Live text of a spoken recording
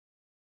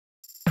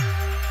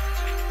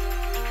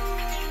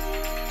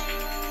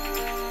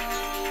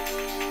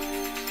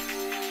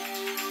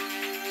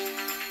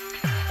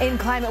In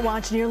Climate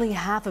Watch, nearly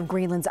half of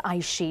Greenland's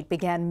ice sheet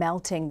began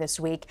melting this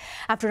week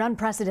after an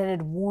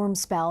unprecedented warm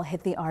spell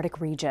hit the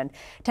Arctic region.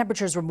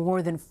 Temperatures were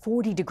more than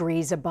 40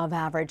 degrees above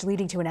average,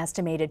 leading to an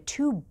estimated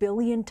 2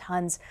 billion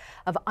tons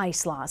of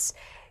ice loss.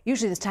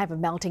 Usually this type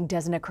of melting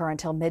doesn't occur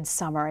until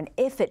midsummer, and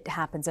if it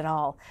happens at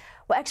all.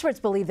 Well,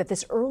 experts believe that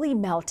this early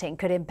melting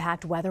could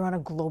impact weather on a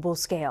global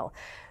scale.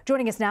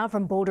 Joining us now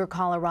from Boulder,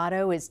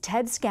 Colorado is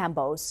Ted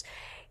Scambos.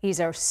 He's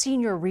our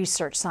senior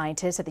research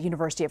scientist at the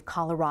University of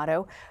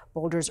Colorado,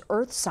 Boulder's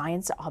Earth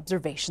Science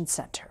Observation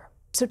Center.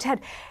 So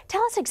Ted,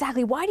 tell us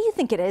exactly, why do you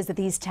think it is that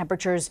these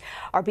temperatures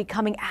are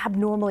becoming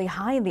abnormally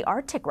high in the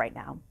Arctic right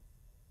now?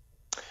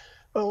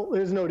 Well,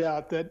 there's no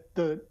doubt that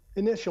the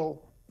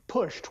initial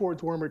push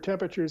towards warmer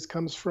temperatures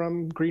comes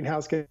from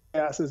greenhouse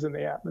gases in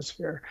the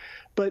atmosphere.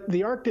 But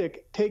the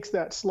Arctic takes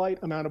that slight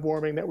amount of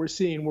warming that we're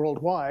seeing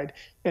worldwide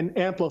and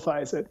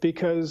amplifies it,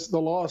 because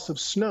the loss of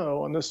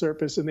snow on the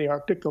surface in the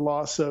Arctic, the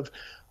loss of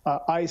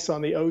ice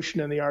on the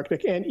ocean in the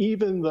Arctic, and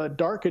even the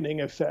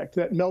darkening effect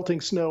that melting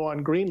snow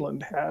on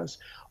Greenland has,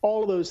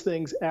 all of those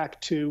things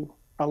act to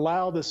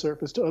allow the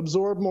surface to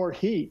absorb more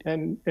heat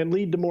and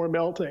lead to more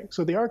melting.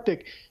 So the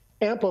Arctic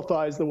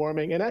amplifies the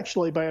warming, and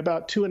actually by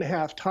about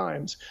 2.5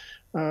 times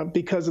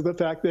because of the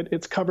fact that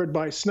it's covered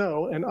by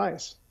snow and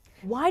ice.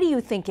 Why do you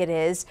think it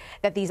is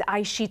that these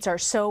ice sheets are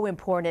so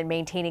important in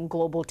maintaining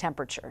global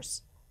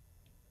temperatures?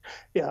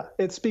 Yeah,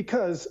 it's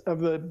because of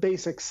the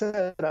basic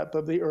setup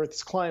of the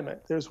Earth's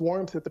climate. There's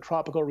warmth at the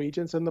tropical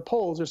regions, and the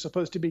poles are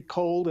supposed to be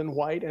cold and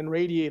white and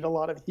radiate a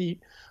lot of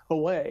heat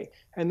away.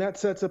 And that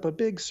sets up a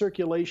big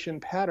circulation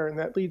pattern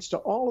that leads to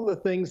all of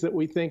the things that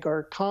we think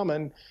are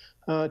common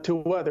to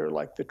weather,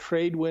 like the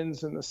trade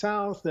winds in the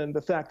south and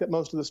the fact that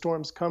most of the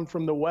storms come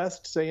from the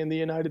west, say in the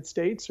United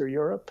States or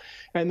Europe.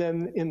 And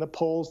then in the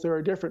poles, there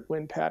are different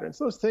wind patterns.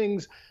 Those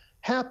things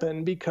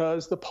happen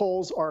because the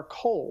poles are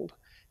cold.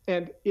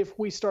 And if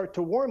we start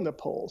to warm the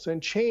poles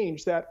and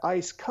change that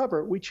ice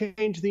cover, we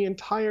change the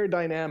entire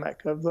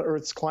dynamic of the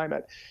Earth's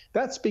climate.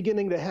 That's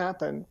beginning to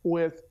happen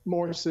with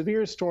more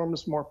severe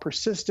storms, more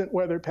persistent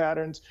weather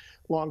patterns,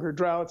 longer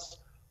droughts.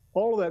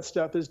 All of that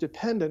stuff is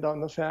dependent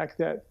on the fact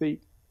that the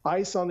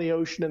ice on the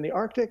ocean in the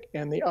Arctic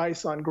and the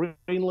ice on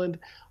Greenland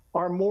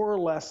are more or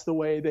less the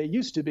way they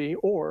used to be,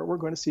 or we're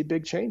going to see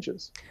big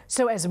changes.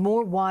 So as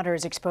more water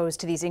is exposed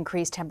to these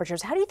increased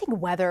temperatures, how do you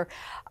think weather,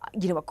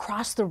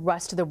 across the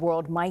rest of the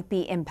world might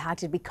be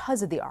impacted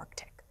because of the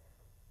Arctic?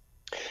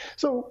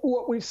 So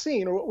what we've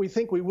seen, or what we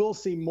think we will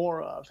see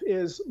more of,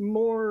 is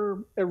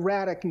more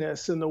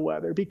erraticness in the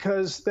weather,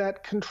 because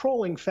that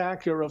controlling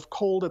factor of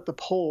cold at the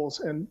poles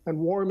and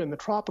warm in the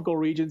tropical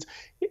regions,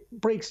 it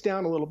breaks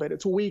down a little bit.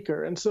 It's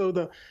weaker. And so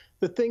the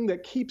thing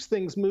that keeps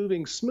things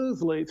moving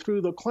smoothly through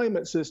the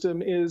climate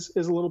system is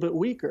a little bit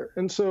weaker.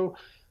 And so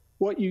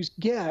what you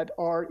get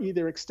are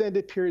either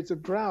extended periods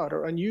of drought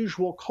or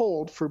unusual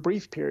cold for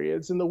brief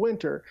periods in the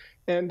winter,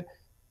 and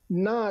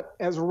not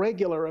as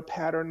regular a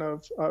pattern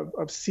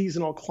of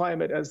seasonal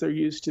climate as there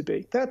used to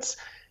be. That's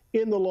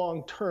in the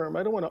long term.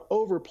 I don't want to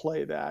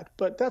overplay that,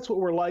 but that's what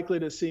we're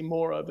likely to see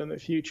more of in the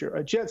future.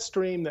 A jet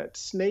stream that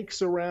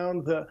snakes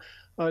around the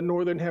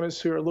northern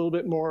hemisphere a little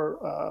bit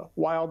more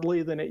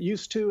wildly than it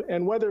used to,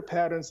 and weather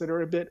patterns that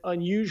are a bit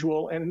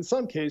unusual and in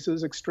some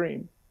cases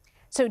extreme.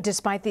 So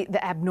despite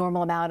the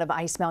abnormal amount of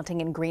ice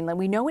melting in Greenland,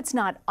 we know it's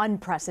not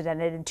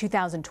unprecedented. In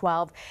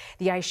 2012,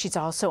 the ice sheets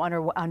also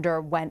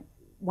underwent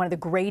one of the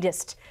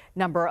greatest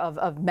number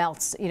of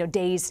melts,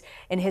 days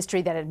in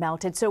history that had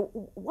melted. So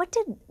what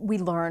did we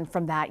learn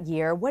from that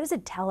year? What does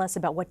it tell us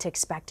about what to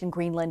expect in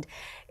Greenland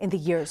in the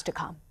years to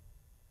come?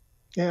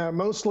 Yeah,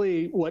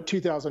 mostly what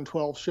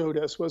 2012 showed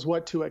us was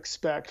what to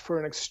expect for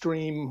an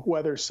extreme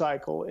weather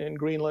cycle in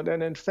Greenland.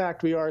 And in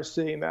fact, we are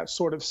seeing that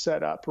sort of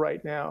set up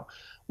right now.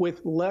 With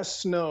less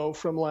snow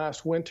from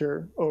last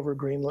winter over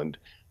Greenland,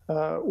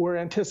 we're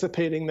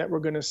anticipating that we're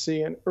going to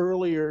see an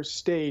earlier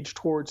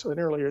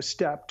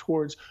step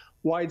towards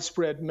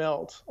widespread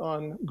melt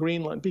on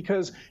Greenland,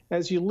 because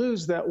as you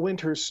lose that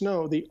winter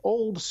snow, the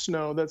old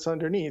snow that's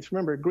underneath,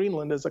 remember,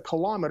 Greenland is a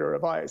kilometer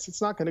of ice.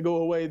 It's not going to go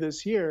away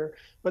this year,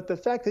 but the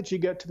fact that you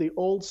get to the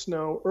old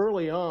snow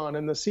early on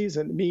in the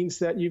season means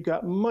that you've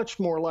got much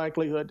more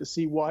likelihood to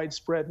see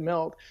widespread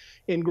melt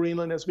in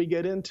Greenland as we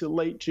get into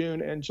late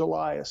June and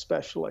July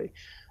especially.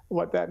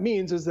 What that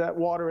means is that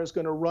water is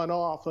going to run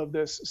off of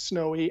this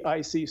snowy,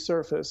 icy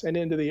surface and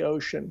into the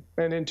ocean.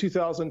 And in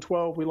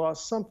 2012, we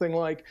lost something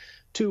like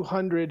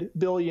 200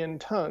 billion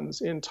tons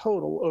in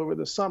total over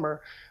the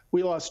summer.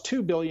 We lost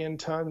 2 billion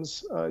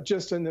tons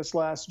just in this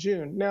last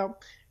June. Now,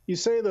 you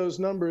say those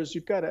numbers,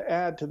 you've got to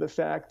add to the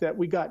fact that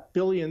we got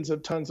billions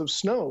of tons of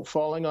snow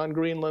falling on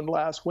Greenland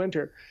last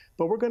winter.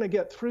 But we're going to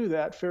get through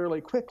that fairly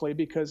quickly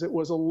because it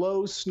was a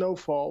low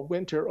snowfall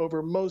winter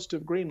over most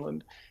of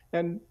Greenland.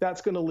 And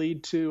that's going to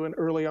lead to an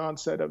early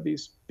onset of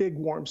these big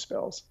warm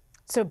spells.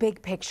 So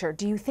big picture,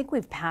 do you think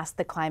we've passed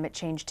the climate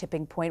change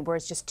tipping point where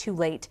it's just too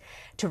late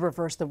to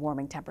reverse the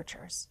warming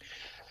temperatures?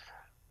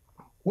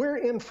 We're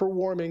in for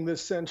warming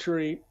this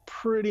century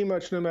pretty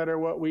much no matter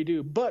what we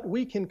do, but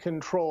we can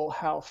control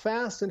how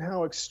fast and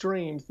how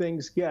extreme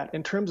things get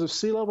in terms of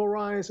sea level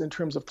rise, in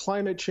terms of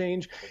climate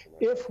change.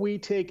 If we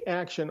take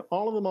action,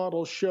 all of the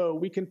models show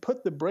we can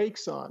put the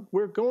brakes on.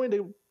 We're going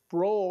to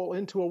roll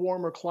into a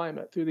warmer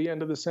climate through the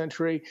end of the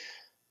century,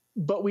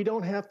 but we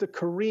don't have to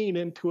careen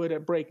into it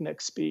at breakneck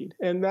speed.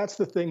 And that's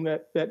the thing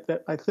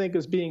that I think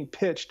is being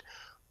pitched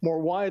more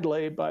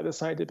widely by the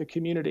scientific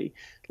community.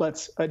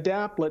 Let's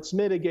adapt, let's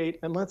mitigate,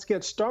 and let's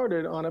get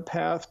started on a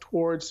path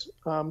towards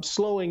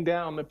slowing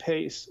down the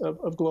pace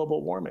of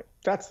global warming.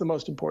 That's the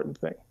most important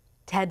thing.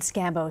 Ted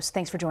Scambos,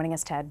 thanks for joining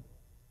us, Ted.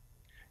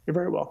 You're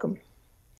very welcome.